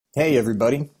Hey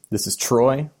everybody, this is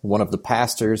Troy, one of the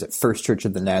pastors at First Church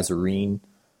of the Nazarene.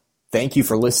 Thank you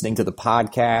for listening to the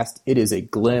podcast. It is a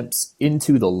glimpse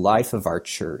into the life of our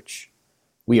church.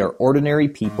 We are ordinary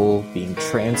people being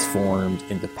transformed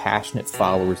into passionate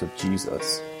followers of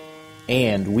Jesus,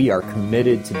 and we are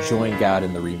committed to join God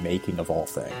in the remaking of all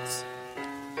things.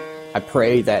 I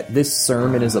pray that this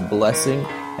sermon is a blessing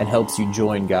and helps you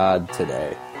join God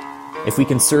today. If we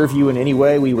can serve you in any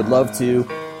way, we would love to.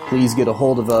 Please get a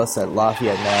hold of us at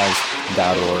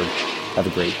LafayetteNaz.org. Have a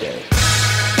great day.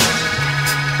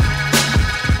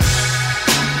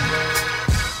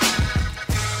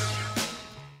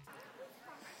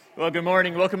 Well, good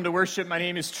morning. Welcome to worship. My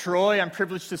name is Troy. I'm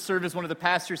privileged to serve as one of the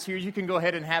pastors here. You can go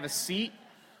ahead and have a seat.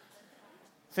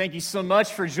 Thank you so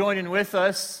much for joining with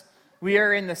us. We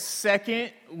are in the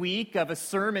second week of a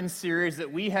sermon series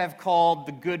that we have called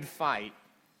The Good Fight.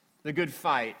 The Good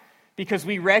Fight. Because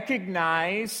we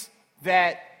recognize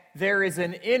that there is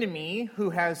an enemy who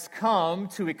has come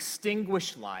to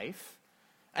extinguish life.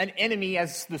 An enemy,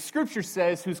 as the scripture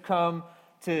says, who's come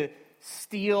to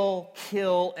steal,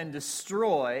 kill, and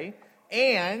destroy.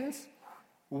 And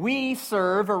we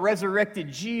serve a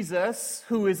resurrected Jesus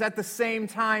who is at the same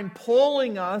time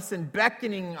pulling us and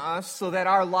beckoning us so that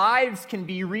our lives can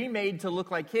be remade to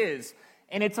look like His.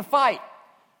 And it's a fight.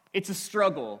 It's a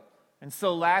struggle. And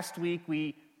so last week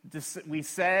we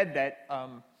said that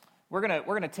we're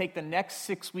gonna take the next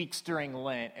 6 weeks during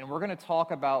Lent, and we're gonna talk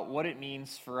about what it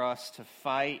means for us to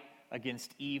fight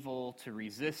against evil, to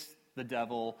resist the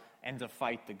devil, and to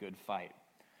fight the good fight.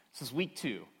 This is week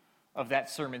 2 of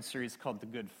that sermon series called The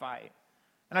Good Fight.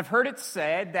 And I've heard it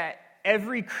said that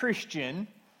every Christian,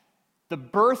 the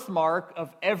birthmark of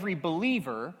every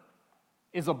believer,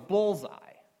 is a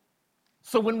bullseye.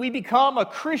 So when we become a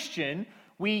Christian,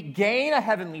 we gain a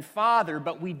Heavenly Father,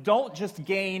 but we don't just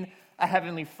gain a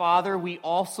Heavenly Father, we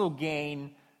also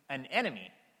gain an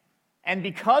enemy. And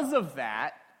because of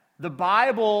that, the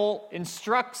Bible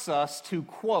instructs us to,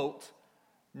 quote,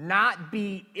 not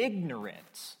be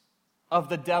ignorant of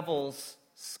the devil's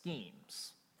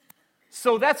schemes.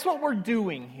 So that's what we're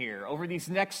doing here over these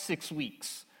next 6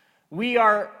 weeks. We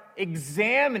are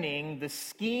examining the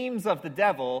schemes of the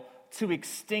devil to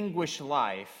extinguish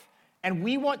life. And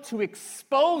we want to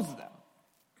expose them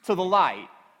to the light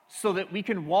so that we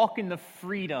can walk in the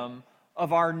freedom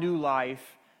of our new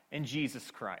life in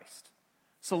Jesus Christ.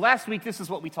 So last week, this is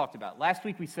what we talked about. Last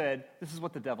week we said, this is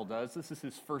what the devil does. This is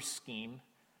his first scheme.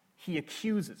 He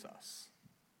accuses us.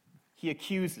 He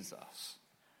accuses us.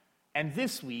 And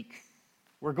this week,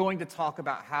 we're going to talk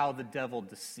about how the devil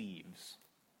deceives.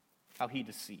 How he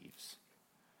deceives.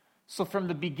 So from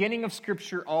the beginning of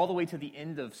Scripture all the way to the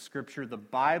end of Scripture, the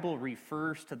Bible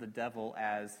refers to the devil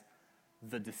as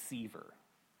the deceiver.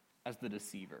 As the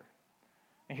deceiver.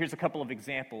 And here's a couple of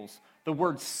examples. The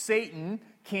word Satan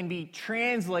can be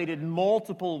translated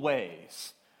multiple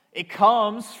ways. It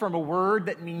comes from a word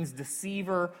that means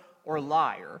deceiver or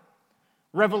liar.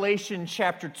 Revelation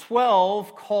chapter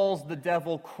 12 calls the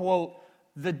devil, quote,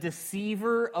 the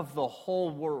deceiver of the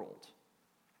whole world.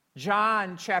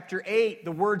 John chapter 8,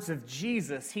 the words of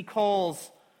Jesus, he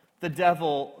calls the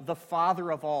devil the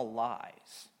father of all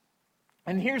lies.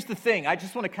 And here's the thing, I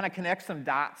just want to kind of connect some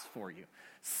dots for you.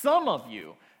 Some of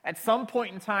you, at some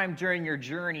point in time during your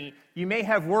journey, you may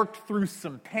have worked through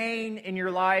some pain in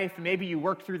your life. Maybe you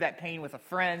worked through that pain with a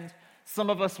friend. Some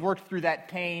of us worked through that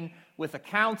pain with a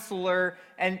counselor,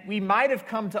 and we might have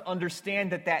come to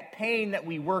understand that that pain that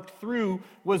we worked through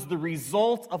was the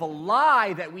result of a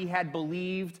lie that we had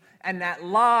believed, and that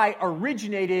lie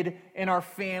originated in our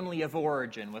family of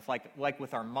origin, with like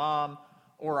with our mom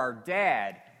or our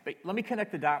dad. But let me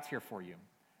connect the dots here for you.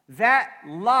 That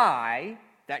lie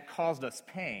that caused us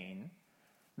pain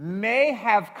may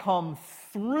have come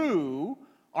through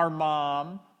our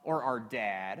mom or our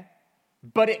dad,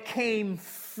 but it came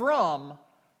from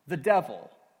the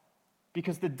devil,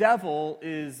 because the devil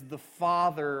is the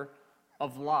father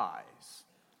of lies.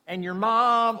 And your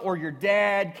mom or your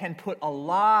dad can put a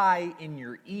lie in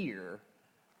your ear.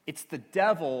 It's the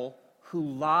devil who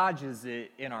lodges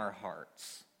it in our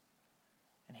hearts.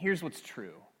 And here's what's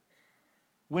true.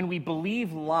 When we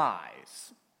believe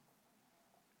lies,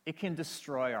 it can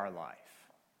destroy our life.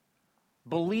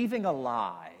 Believing a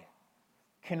lie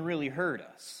can really hurt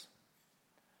us.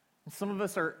 And some of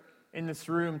us are in this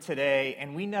room today,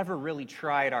 and we never really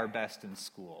tried our best in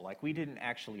school. Like, we didn't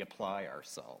actually apply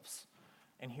ourselves.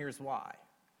 And here's why.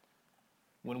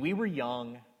 When we were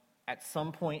young, at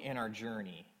some point in our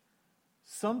journey,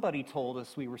 somebody told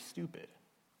us we were stupid.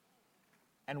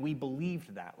 And we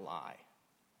believed that lie.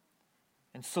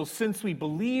 And so since we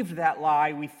believed that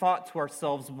lie, we thought to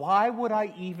ourselves, why would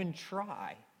I even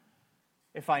try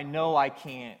if I know I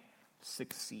can't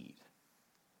succeed?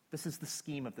 This is the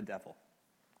scheme of the devil.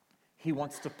 He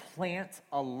wants to plant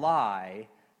a lie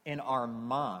in our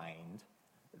mind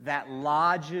that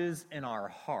lodges in our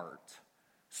heart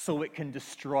so it can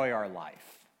destroy our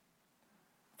life.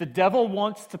 The devil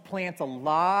wants to plant a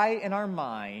lie in our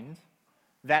mind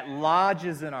that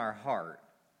lodges in our heart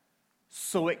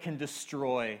so it can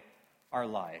destroy our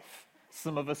life.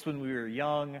 Some of us, when we were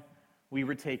young, we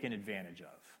were taken advantage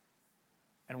of,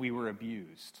 and we were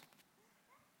abused.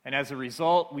 And as a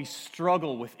result, we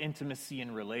struggle with intimacy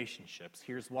in relationships.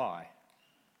 Here's why.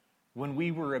 When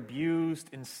we were abused,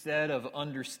 instead of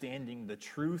understanding the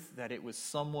truth that it was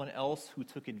someone else who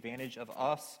took advantage of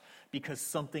us because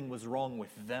something was wrong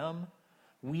with them,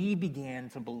 we began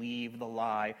to believe the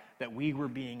lie that we were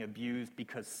being abused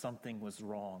because something was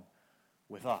wrong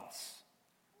with us.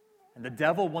 And the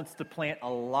devil wants to plant a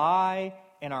lie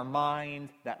in our mind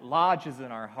that lodges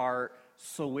in our heart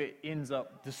so it ends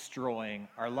up destroying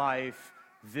our life.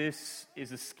 This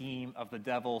is a scheme of the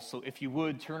devil. So if you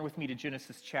would, turn with me to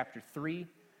Genesis chapter 3.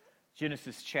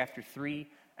 Genesis chapter 3.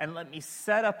 And let me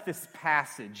set up this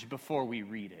passage before we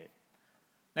read it.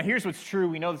 Now here's what's true.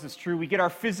 We know this is true. We get our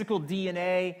physical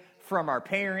DNA from our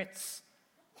parents.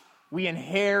 We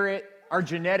inherit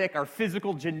our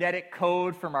physical genetic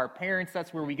code from our parents.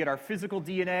 That's where we get our physical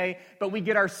DNA. But we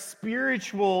get our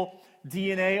spiritual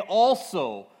DNA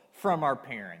also from our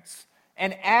parents.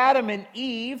 And Adam and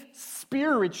Eve,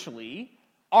 spiritually,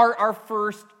 are our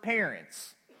first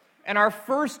parents. And our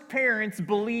first parents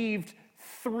believed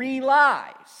 3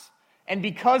 lies. And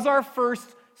because our first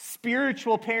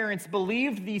spiritual parents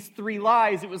believed these 3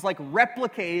 lies, it was like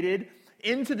replicated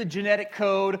into the genetic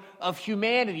code of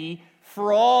humanity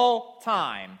for all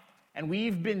time. And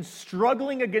we've been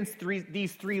struggling against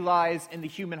these 3 lies in the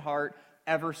human heart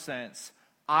ever since.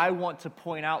 I want to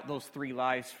point out those 3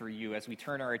 lies for you as we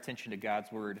turn our attention to God's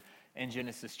Word in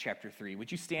Genesis chapter 3. Would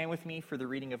you stand with me for the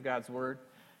reading of God's Word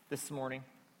this morning?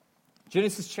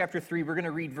 Genesis chapter 3, we're going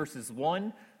to read verses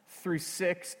 1 through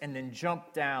 6 and then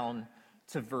jump down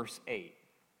to verse 8.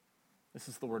 This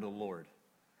is the word of the Lord.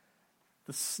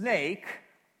 The snake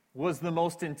was the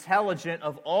most intelligent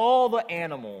of all the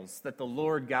animals that the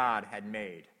Lord God had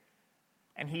made.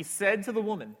 And he said to the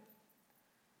woman,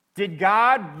 "Did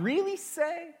God really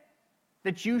say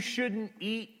that you shouldn't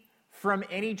eat from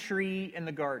any tree in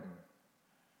the garden?"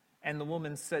 And the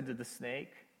woman said to the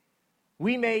snake,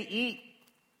 "We may eat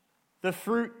the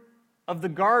fruit of the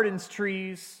garden's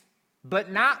trees, but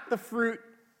not the fruit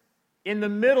in the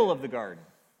middle of the garden."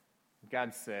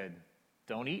 God said,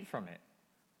 "Don't eat from it.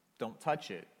 Don't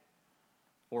touch it,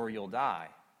 or you'll die."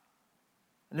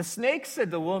 And the snake said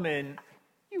to the woman,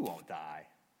 "You won't die.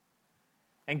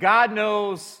 And God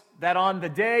knows that on the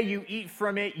day you eat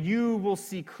from it, you will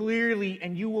see clearly,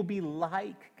 and you will be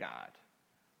like God,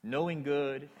 knowing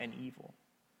good and evil."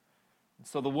 And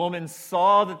so the woman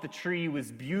saw that the tree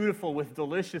was beautiful with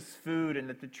delicious food, and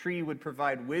that the tree would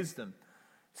provide wisdom.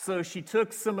 So she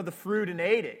took some of the fruit and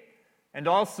ate it, and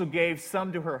also gave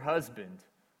some to her husband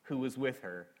who was with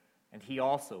her, and he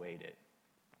also ate it.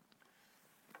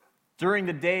 During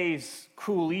the day's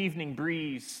cool evening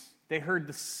breeze, they heard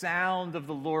the sound of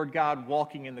the Lord God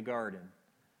walking in the garden.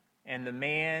 And the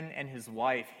man and his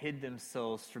wife hid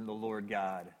themselves from the Lord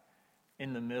God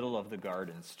in the middle of the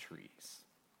garden's trees.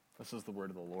 This is the word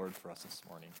of the Lord for us this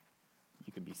morning.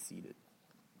 You can be seated.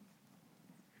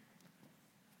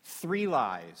 3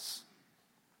 lies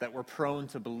that we're prone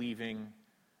to believing.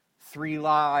 3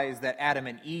 lies that Adam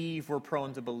and Eve were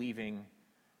prone to believing.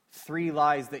 3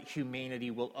 lies that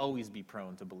humanity will always be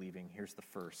prone to believing. Here's the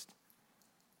first.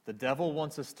 The devil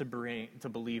wants us to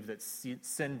believe that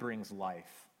sin brings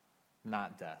life,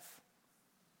 not death.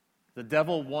 The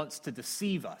devil wants to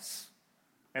deceive us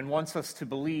and wants us to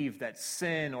believe that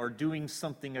sin or doing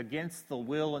something against the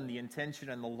will and the intention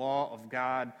and the law of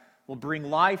God will bring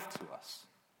life to us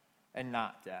and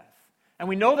not death. And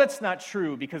we know that's not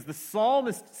true because the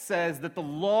psalmist says that the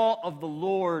law of the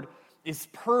Lord is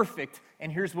perfect,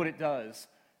 and here's what it does.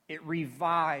 It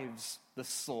revives the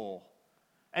soul.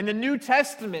 And the New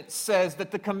Testament says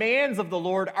that the commands of the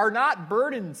Lord are not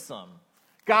burdensome.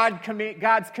 God's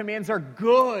commands are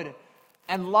good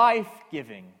and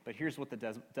life-giving. But here's what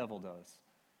the devil does.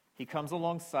 He comes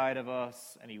alongside of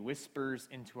us and he whispers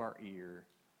into our ear,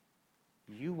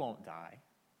 "You won't die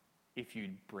if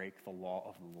you break the law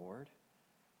of the Lord.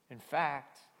 In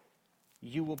fact,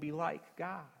 you will be like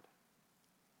God."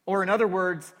 Or in other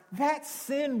words, that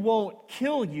sin won't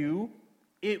kill you,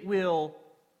 it will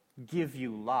give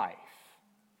you life.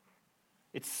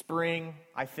 It's spring,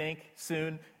 I think,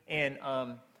 soon. And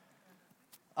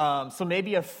so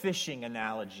maybe a fishing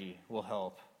analogy will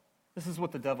help. This is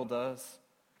what the devil does.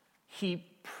 He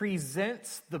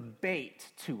presents the bait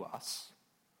to us,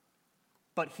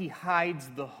 but he hides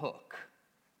the hook.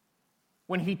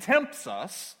 When he tempts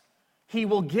us, he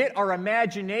will get our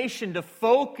imagination to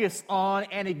focus on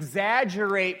and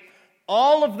exaggerate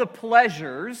all of the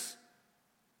pleasures,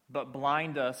 but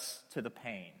blind us to the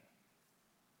pain.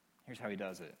 Here's how he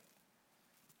does it.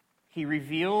 He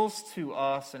reveals to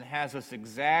us and has us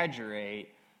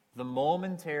exaggerate the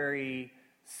momentary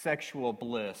sexual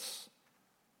bliss,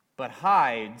 but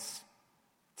hides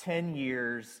 10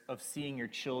 years of seeing your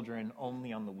children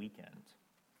only on the weekend.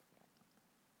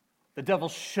 The devil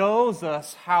shows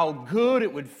us how good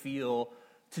it would feel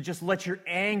to just let your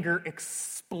anger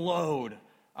explode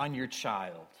on your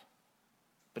child.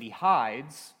 But he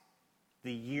hides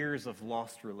the years of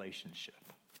lost relationship.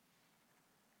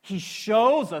 He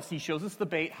shows us the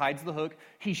bait, hides the hook.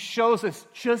 He shows us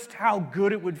just how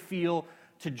good it would feel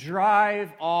to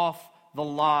drive off the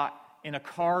lot in a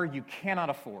car you cannot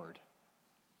afford.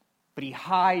 But he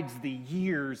hides the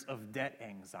years of debt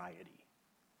anxiety.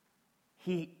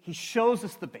 He shows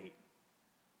us the bait,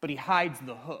 but he hides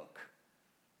the hook.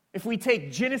 If we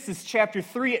take Genesis chapter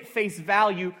 3 at face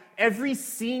value, every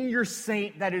senior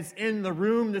saint that is in the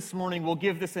room this morning will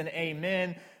give this an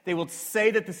amen. They will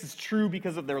say that this is true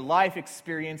because of their life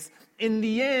experience. In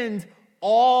the end,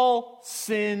 all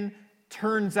sin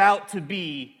turns out to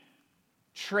be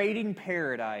trading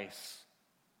paradise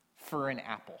for an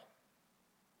apple.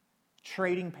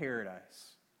 Trading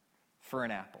paradise for an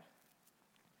apple.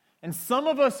 And some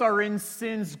of us are in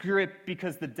sin's grip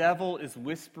because the devil is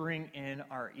whispering in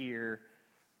our ear,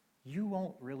 you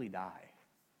won't really die.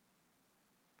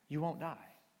 You won't die.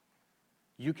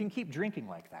 You can keep drinking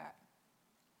like that.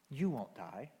 You won't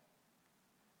die.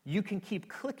 You can keep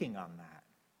clicking on that.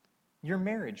 Your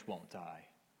marriage won't die.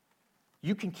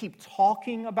 You can keep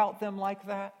talking about them like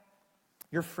that.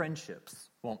 Your friendships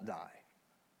won't die.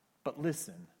 But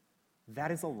listen, that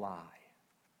is a lie.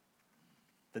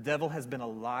 The devil has been a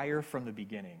liar from the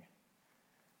beginning.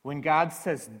 When God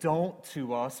says don't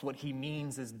to us, what he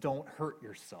means is don't hurt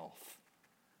yourself.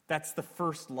 That's the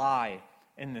first lie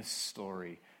in this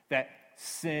story, that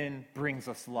sin brings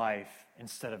us life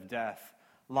instead of death.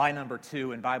 Lie number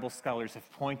 2, and Bible scholars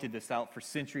have pointed this out for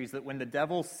centuries, that when the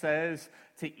devil says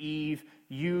to Eve,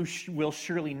 you will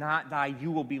surely not die,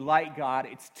 you will be like God,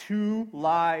 it's 2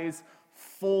 lies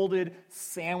folded,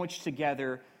 sandwiched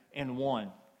together in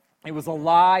one. It was a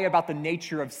lie about the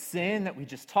nature of sin that we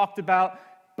just talked about,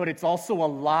 but it's also a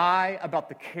lie about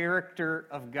the character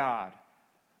of God.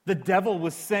 The devil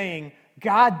was saying,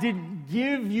 God didn't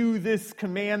give you this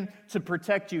command to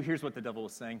protect you. Here's what the devil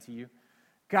was saying to you.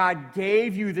 God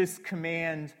gave you this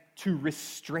command to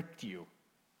restrict you.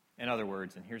 In other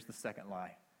words, and here's the second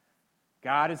lie.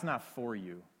 God is not for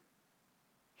you.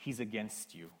 He's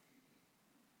against you.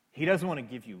 He doesn't want to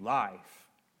give you life.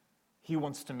 He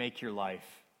wants to make your life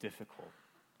difficult.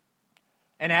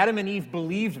 And Adam and Eve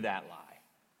believed that lie.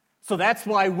 So that's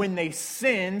why when they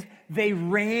sinned, they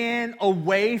ran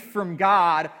away from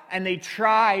God and they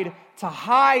tried to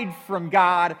hide from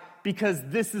God because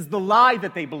this is the lie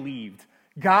that they believed.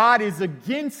 God is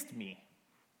against me.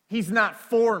 He's not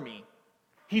for me.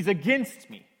 He's against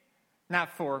me,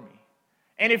 not for me.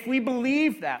 And if we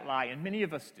believe that lie, and many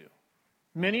of us do,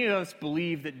 many of us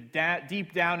believe that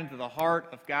deep down into the heart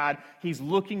of God, he's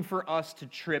looking for us to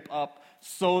trip up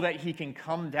so that he can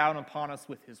come down upon us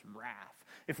with his wrath.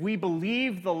 If we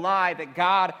believe the lie that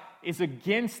God is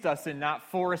against us and not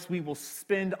for us, we will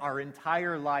spend our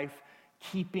entire life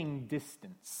keeping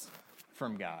distance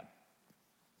from God.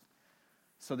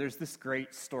 So there's this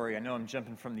great story. I know I'm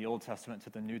jumping from the Old Testament to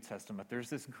the New Testament, but there's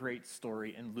this great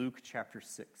story in Luke chapter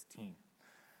 16.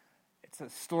 It's a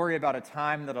story about a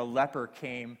time that a leper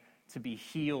came to be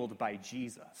healed by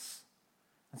Jesus.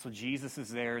 And so Jesus is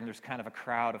there, and there's kind of a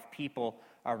crowd of people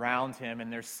around him,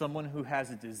 and there's someone who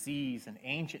has a disease, an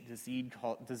ancient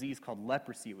disease called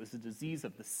leprosy. It was a disease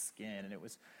of the skin, and it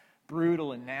was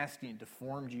brutal and nasty and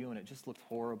deformed you, and it just looked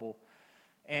horrible.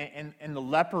 And the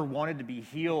leper wanted to be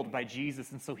healed by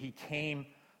Jesus, and so he came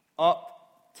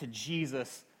up to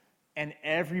Jesus, and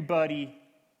everybody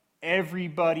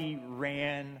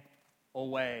ran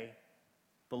away.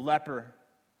 The leper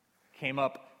came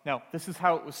up. Now, this is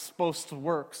how it was supposed to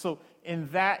work. So in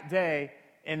that day,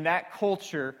 in that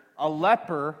culture, a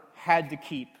leper had to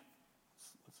keep,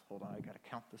 let's hold on, I got to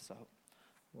count this out.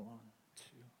 1,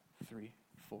 2, 3,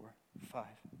 4, 5,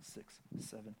 6,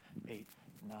 7, 8,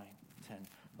 9, 10,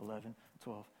 11,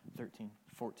 12, 13,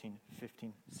 14,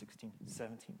 15, 16,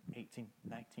 17, 18,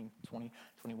 19, 20,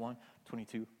 21,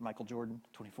 22, Michael Jordan,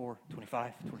 24,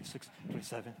 25, 26,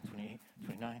 27, 28,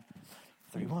 29,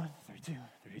 31, 32,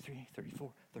 33,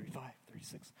 34, 35,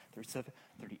 36, 37,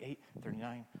 38,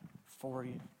 39,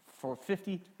 40,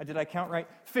 50. Did I count right?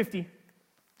 50.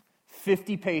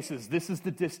 50 paces. This is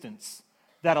the distance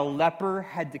that a leper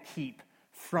had to keep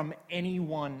from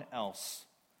anyone else.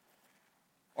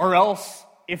 Or else,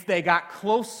 if they got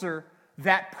closer,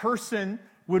 that person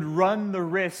would run the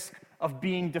risk of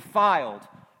being defiled.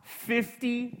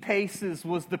 50 paces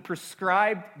was the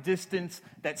prescribed distance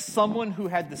that someone who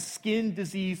had the skin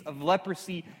disease of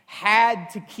leprosy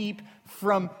had to keep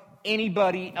from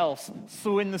anybody else.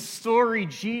 So in the story,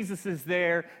 Jesus is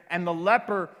there, and the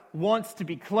leper wants to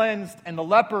be cleansed, and the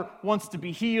leper wants to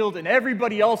be healed, and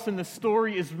everybody else in the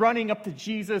story is running up to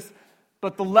Jesus,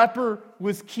 but the leper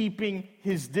was keeping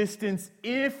his distance.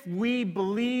 If we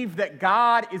believe that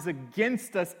God is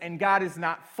against us and God is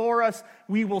not for us,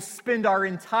 we will spend our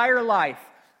entire life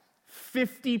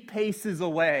 50 paces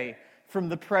away from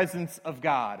the presence of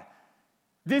God.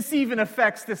 This even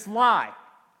affects this lie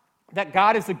that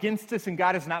God is against us and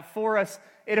God is not for us.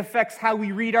 It affects how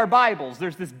we read our Bibles.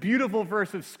 There's this beautiful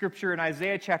verse of Scripture in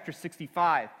Isaiah chapter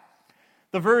 65.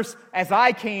 The verse, as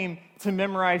I came to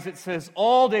memorize it, says,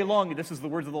 all day long, this is the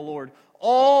words of the Lord,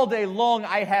 all day long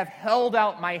I have held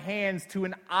out my hands to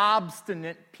an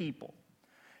obstinate people.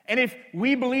 And if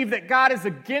we believe that God is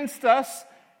against us,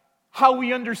 how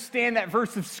we understand that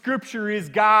verse of Scripture is,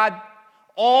 God,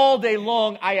 all day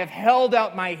long I have held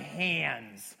out my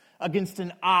hands against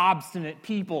an obstinate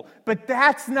people. But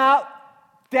that's not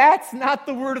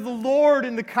the word of the Lord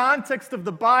in the context of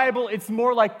the Bible. It's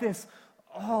more like this: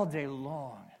 all day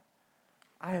long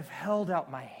I have held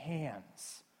out my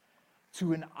hands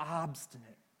to an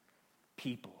obstinate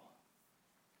people.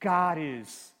 God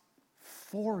is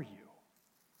for you,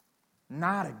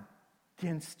 not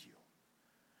against you.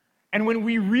 And when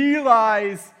we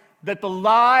realize that the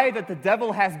lie that the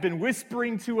devil has been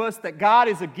whispering to us, that God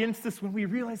is against us, when we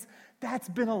realize that's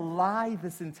been a lie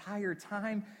this entire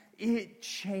time, it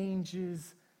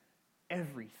changes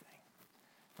everything.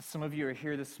 Some of you are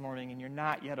here this morning and you're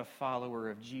not yet a follower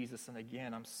of Jesus. And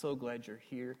again, I'm so glad you're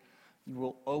here. You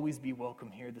will always be welcome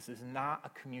here. This is not a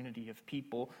community of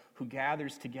people who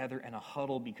gathers together in a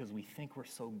huddle because we think we're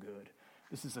so good.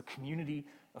 This is a community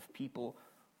of people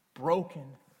broken,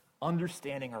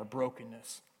 understanding our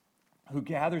brokenness, who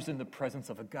gathers in the presence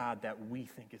of a God that we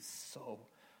think is so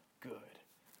good.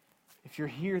 If you're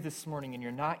here this morning and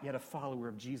you're not yet a follower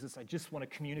of Jesus, I just want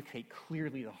to communicate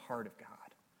clearly the heart of God.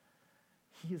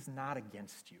 He is not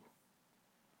against you.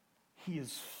 He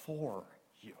is for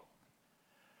you.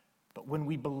 But when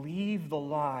we believe the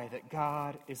lie that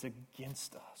God is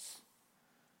against us,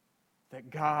 that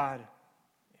God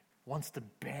wants to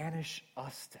banish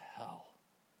us to hell,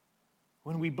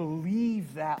 when we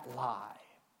believe that lie,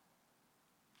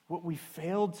 what we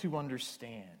failed to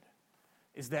understand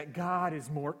is that God is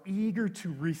more eager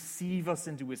to receive us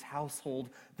into his household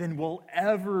than we'll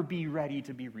ever be ready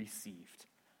to be received.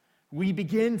 We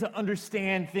begin to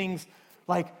understand things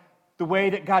like the way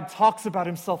that God talks about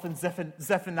himself in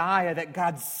Zephaniah, that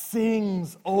God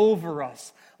sings over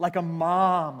us like a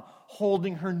mom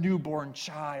holding her newborn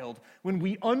child. When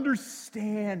we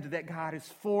understand that God is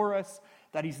for us,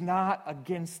 that he's not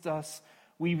against us,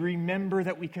 we remember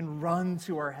that we can run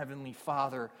to our Heavenly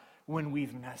Father when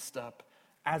we've messed up,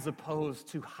 as opposed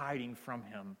to hiding from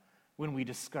him when we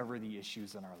discover the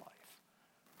issues in our life.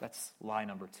 That's lie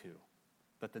number 2,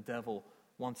 that the devil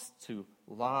wants to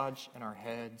lodge in our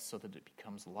head so that it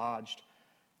becomes lodged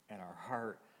in our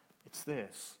heart. It's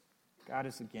this: God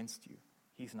is against you.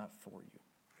 He's not for you.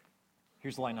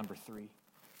 Here's lie number 3.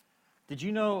 Did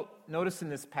you notice in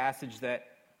this passage that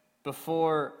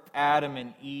before Adam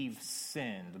and Eve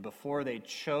sinned, before they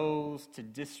chose to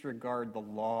disregard the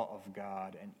law of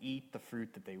God and eat the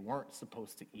fruit that they weren't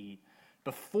supposed to eat,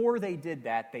 before they did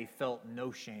that, they felt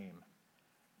no shame.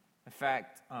 In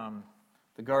fact,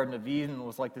 the Garden of Eden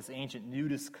was like this ancient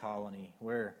nudist colony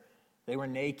where they were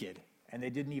naked and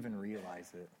they didn't even realize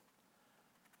it.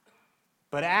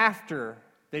 But after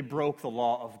they broke the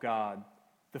law of God,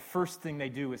 the first thing they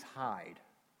do is hide.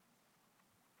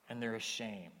 And they're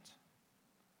ashamed.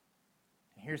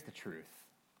 And here's the truth.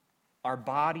 Our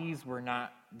bodies were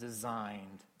not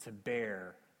designed to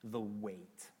bear the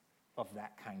weight of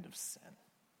that kind of sin.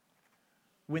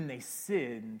 When they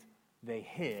sinned, they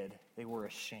hid, they were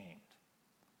ashamed.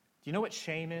 Do you know what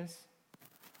shame is?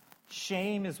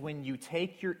 Shame is when you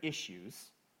take your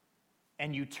issues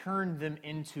and you turn them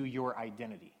into your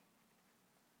identity.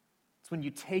 It's when you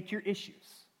take your issues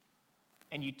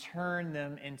and you turn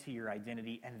them into your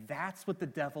identity, and that's what the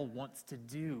devil wants to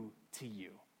do to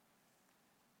you.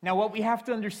 Now, what we have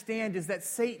to understand is that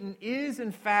Satan is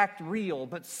in fact real,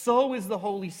 but so is the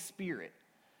Holy Spirit.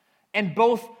 And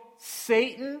both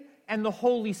Satan and the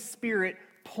Holy Spirit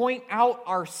point out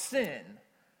our sin,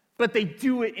 but they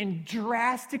do it in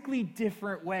drastically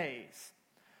different ways.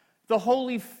 The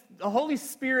Holy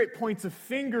Spirit points a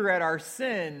finger at our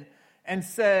sin and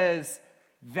says,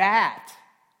 that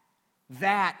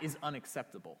is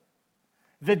unacceptable.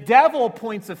 The devil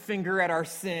points a finger at our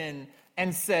sin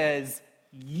and says,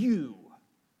 you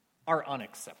are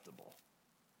unacceptable.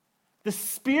 The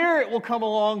Spirit will come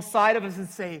alongside of us and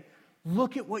say,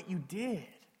 look at what you did.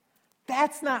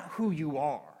 That's not who you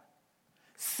are.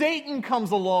 Satan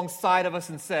comes alongside of us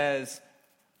and says,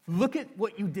 look at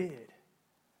what you did.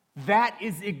 That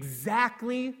is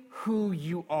exactly who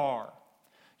you are.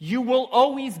 You will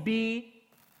always be.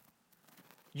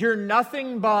 You're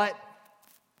nothing but.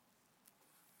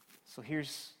 So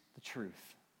here's the truth.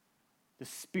 The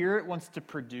Spirit wants to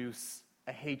produce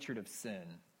a hatred of sin.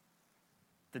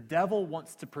 The devil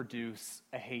wants to produce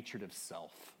a hatred of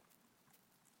self.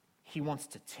 He wants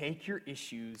to take your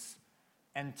issues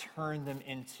and turn them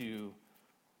into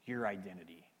your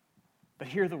identity. But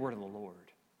hear the word of the Lord.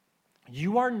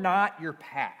 You are not your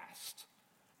past,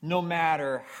 no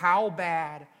matter how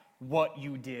bad what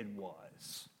you did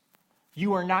was.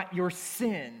 You are not your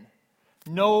sin,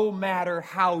 no matter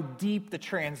how deep the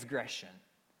transgression.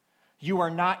 You are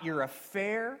not your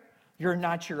affair, you're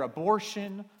not your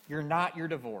abortion, you're not your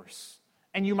divorce.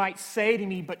 And you might say to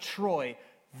me, but Troy,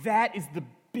 that is the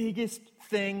biggest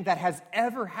thing that has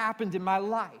ever happened in my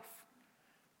life.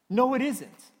 No, it isn't.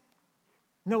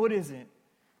 No, it isn't.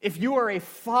 If you are a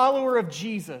follower of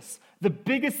Jesus, the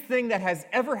biggest thing that has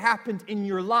ever happened in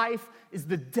your life is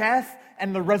the death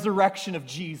and the resurrection of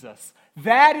Jesus.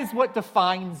 That is what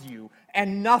defines you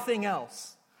and nothing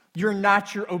else. You're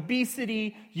not your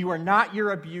obesity, you are not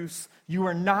your abuse, you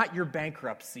are not your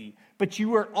bankruptcy, but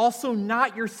you are also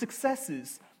not your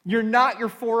successes. You're not your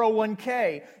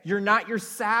 401k, you're not your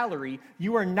salary,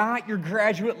 you are not your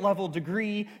graduate level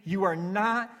degree, you are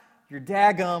not your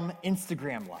daggum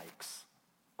Instagram likes.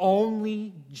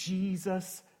 Only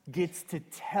Jesus gets to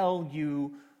tell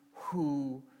you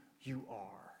who you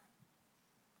are.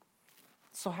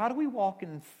 So how do we walk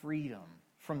in freedom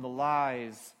from the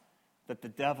lies that the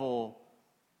devil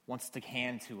wants to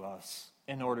hand to us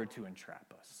in order to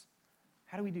entrap us?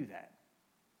 How do we do that?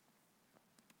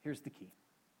 Here's the key.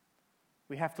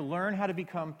 We have to learn how to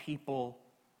become people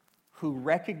who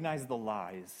recognize the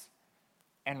lies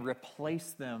and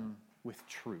replace them with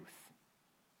truth.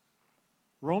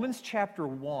 Romans chapter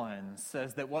 1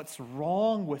 says that what's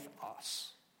wrong with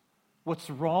us, what's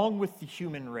wrong with the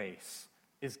human race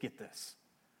is, get this,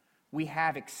 we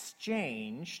have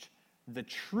exchanged the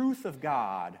truth of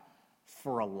God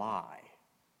for a lie.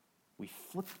 We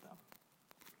flip them.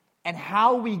 And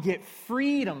how we get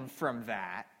freedom from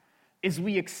that is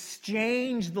we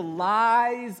exchange the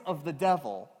lies of the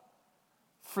devil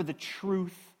for the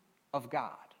truth of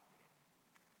God.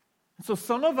 And so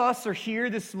some of us are here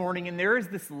this morning and there is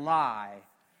this lie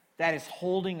that is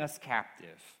holding us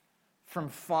captive from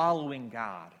following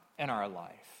God in our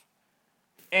life.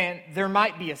 And there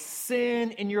might be a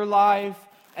sin in your life,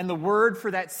 and the word for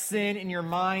that sin in your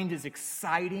mind is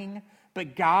exciting,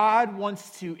 but God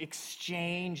wants to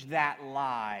exchange that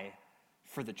lie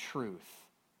for the truth.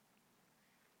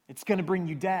 It's going to bring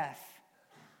you death.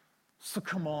 So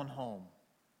come on home.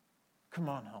 Come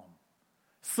on home.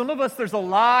 Some of us, there's a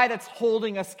lie that's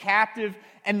holding us captive,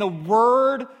 and the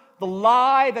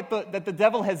lie that the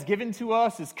devil has given to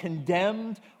us is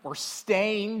condemned or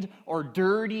stained or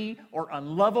dirty or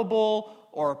unlovable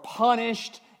or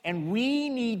punished, and we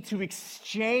need to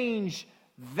exchange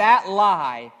that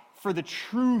lie for the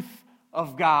truth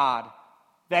of God,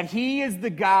 that He is the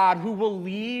God who will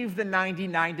leave the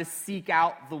 99 to seek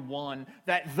out the one,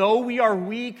 that though we are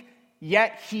weak,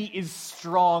 yet He is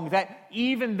strong, that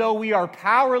even though we are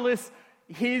powerless,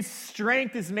 His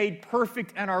strength is made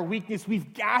perfect in our weakness.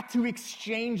 We've got to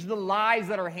exchange the lies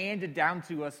that are handed down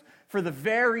to us for the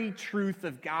very truth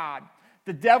of God.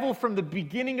 The devil from the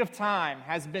beginning of time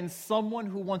has been someone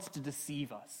who wants to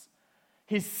deceive us.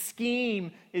 His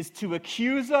scheme is to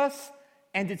accuse us,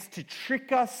 and it's to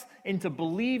trick us into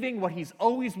believing what he's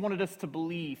always wanted us to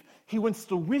believe. He wants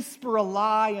to whisper a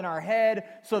lie in our head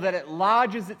so that it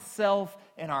lodges itself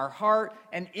in our heart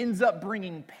and ends up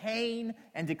bringing pain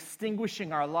and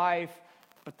extinguishing our life.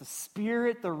 But the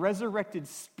Spirit, the resurrected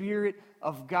Spirit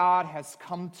of God has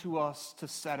come to us to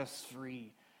set us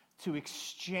free, to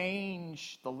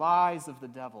exchange the lies of the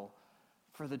devil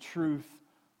for the truth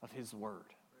of his word.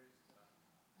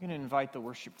 I'm going to invite the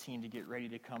worship team to get ready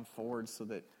to come forward so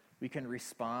that we can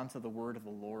respond to the word of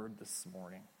the Lord this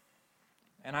morning.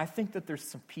 And I think that there's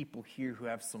some people here who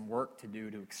have some work to do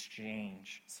to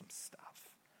exchange some stuff.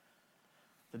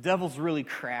 The devil's really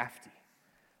crafty,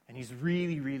 and he's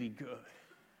really, really good.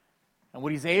 And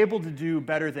what he's able to do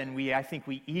better than I think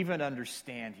we even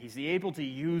understand, he's able to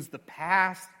use the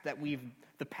past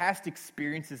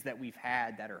experiences that we've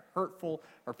had that are hurtful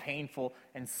or painful,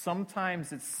 and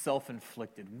sometimes it's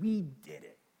self-inflicted. We did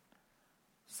it.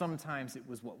 Sometimes it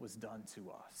was what was done to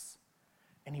us.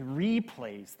 And he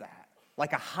replays that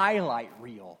like a highlight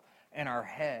reel in our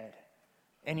head.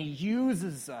 And he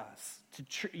uses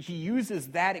he uses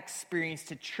that experience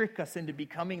to trick us into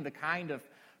becoming the kind of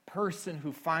person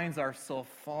who finds ourselves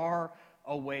far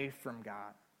away from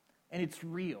God. And it's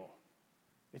real.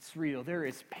 It's real. There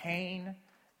is pain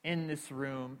in this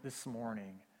room this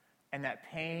morning, and that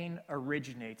pain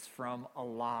originates from a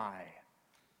lie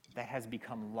that has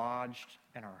become lodged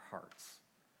in our hearts.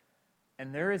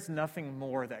 And there is nothing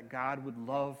more that God would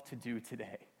love to do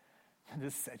today than to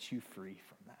set you free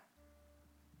from that.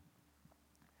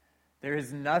 There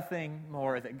is nothing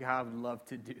more that God would love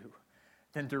to do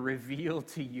than to reveal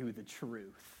to you the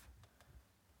truth.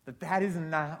 That is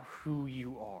not who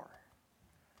you are.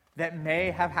 That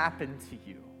may have happened to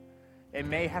you. It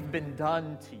may have been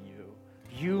done to you.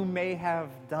 You may have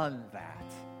done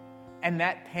that. And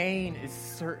that pain is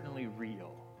certainly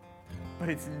real. But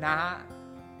it's not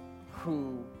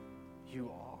who you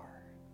are.